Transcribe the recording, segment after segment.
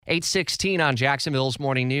8:16 on Jacksonville's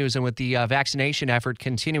Morning News. And with the vaccination effort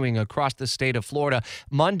continuing across the state of Florida,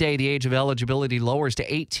 Monday, the age of eligibility lowers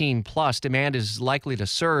to 18 plus. Demand is likely to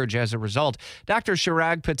surge as a result. Dr.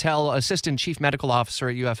 Chirag Patel, Assistant Chief Medical Officer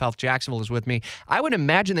at UF Health Jacksonville, is with me. I would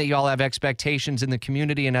imagine that you all have expectations in the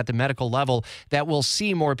community and at the medical level that we'll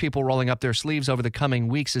see more people rolling up their sleeves over the coming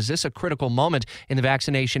weeks. Is this a critical moment in the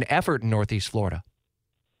vaccination effort in Northeast Florida?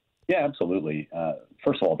 Yeah, absolutely.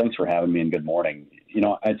 First of all, thanks for having me and good morning.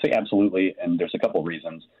 I'd say absolutely, and there's a couple of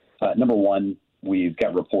reasons. Number one, we've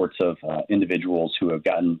got reports of individuals who have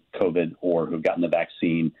gotten COVID or who have gotten the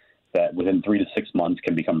vaccine that within 3 to 6 months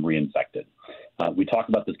can become reinfected. We talk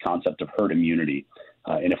about this concept of herd immunity,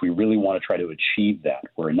 and if we really want to try to achieve that,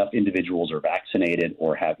 where enough individuals are vaccinated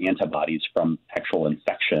or have antibodies from actual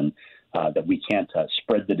infection, that we can't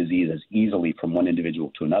spread the disease as easily from one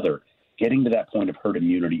individual to another, getting to that point of herd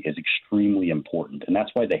immunity is extremely important. And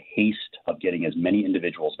that's why the haste of getting as many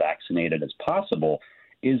individuals vaccinated as possible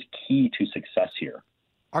is key to success here.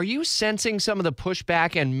 Are you sensing some of the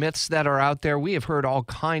pushback and myths that are out there? We have heard all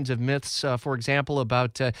kinds of myths, for example,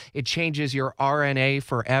 about it changes your RNA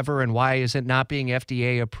forever and why is it not being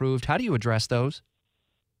FDA approved? How do you address those?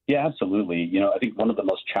 Yeah, absolutely. I think one of the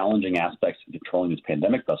most challenging aspects of controlling this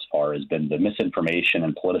pandemic thus far has been the misinformation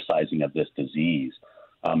and politicizing of this disease.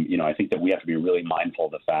 I think that we have to be really mindful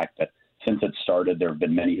of the fact that since it started, there have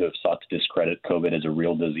been many who have sought to discredit COVID as a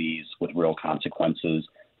real disease with real consequences.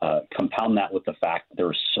 Compound that with the fact that there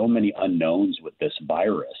are so many unknowns with this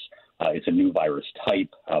virus. It's a new virus type.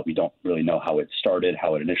 We don't really know how it started,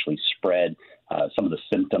 how it initially spread. Some of the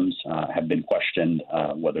symptoms have been questioned,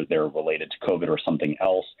 whether they're related to COVID or something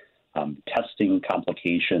else. Testing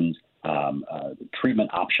complications,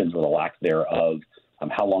 treatment options or the lack thereof,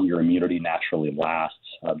 how long your immunity naturally lasts.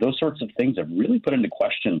 Those sorts of things have really put into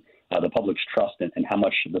question the public's trust and how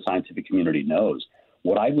much the scientific community knows.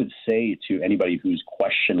 What I would say to anybody who's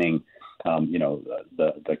questioning,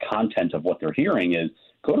 the content of what they're hearing is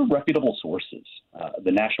go to reputable sources,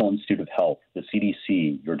 the National Institute of Health, the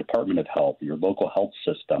CDC, your Department of Health, your local health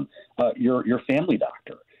system, your family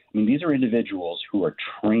doctor. I mean, these are individuals who are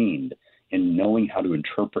trained in knowing how to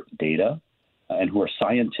interpret data and who are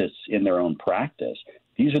scientists in their own practice.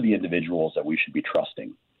 These are the individuals that we should be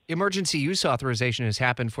trusting. Emergency use authorization has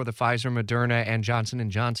happened for the Pfizer, Moderna, and Johnson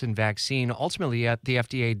 & Johnson vaccine. Ultimately, the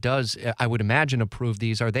FDA does, I would imagine, approve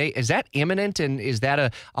these. Is that imminent, and is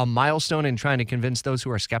that a milestone in trying to convince those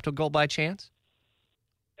who are skeptical by chance?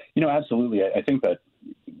 Absolutely. I think that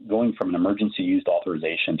going from an emergency use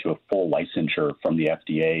authorization to a full licensure from the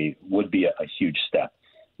FDA would be a huge step.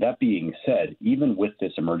 That being said, even with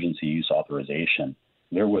this emergency use authorization,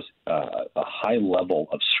 there was a high level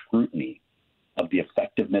of scrutiny of the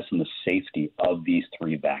effectiveness and the safety of these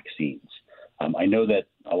three vaccines. I know that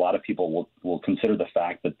a lot of people will consider the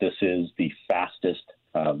fact that this is the fastest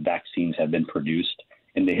vaccines have been produced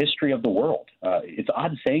in the history of the world. It's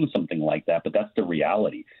odd saying something like that, but that's the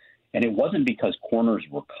reality. And it wasn't because corners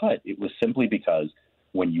were cut. It was simply because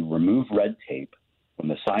when you remove red tape, when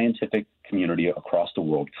the scientific community across the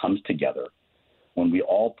world comes together, when we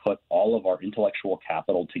all put all of our intellectual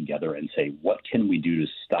capital together and say, what can we do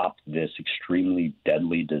to stop this extremely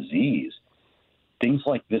deadly disease, things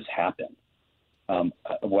like this happen.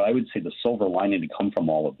 What I would say the silver lining to come from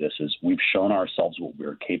all of this is we've shown ourselves what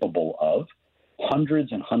we're capable of.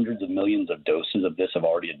 Hundreds and hundreds of millions of doses of this have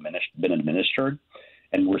already been administered,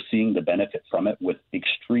 and we're seeing the benefit from it with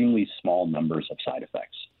extremely small numbers of side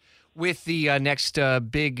effects. With the next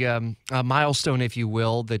big milestone, if you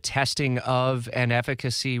will, the testing of and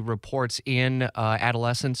efficacy reports in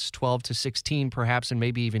adolescents, 12 to 16 perhaps, and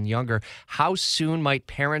maybe even younger, how soon might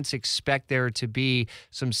parents expect there to be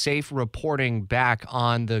some safe reporting back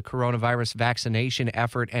on the coronavirus vaccination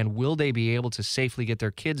effort, and will they be able to safely get their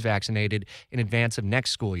kids vaccinated in advance of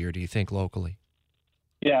next school year, do you think, locally?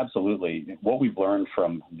 Yeah, absolutely. What we've learned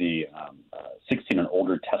from the 16 and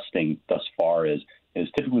older testing thus far is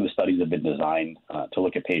typically the studies have been designed to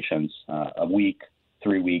look at patients a week,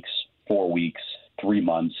 3 weeks, 4 weeks, 3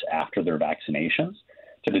 months after their vaccinations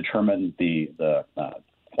to determine the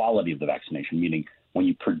quality of the vaccination, meaning when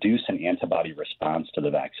you produce an antibody response to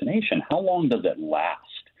the vaccination, how long does it last?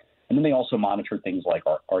 And then they also monitor things like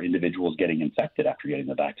are individuals getting infected after getting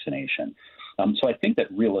the vaccination? So I think that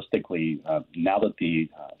realistically, now that the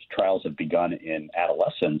trials have begun in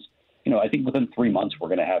adolescents, I think within 3 months we're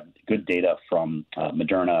going to have good data from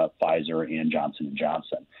Moderna, Pfizer, and Johnson &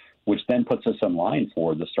 Johnson, which then puts us in line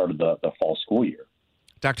for the start of the fall school year.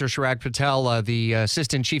 Dr. Chirag Patel, the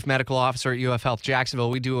Assistant Chief Medical Officer at UF Health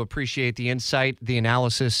Jacksonville, we do appreciate the insight, the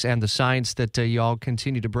analysis, and the science that you all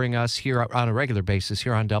continue to bring us here on a regular basis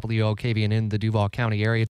here on WOKV and in the Duval County area.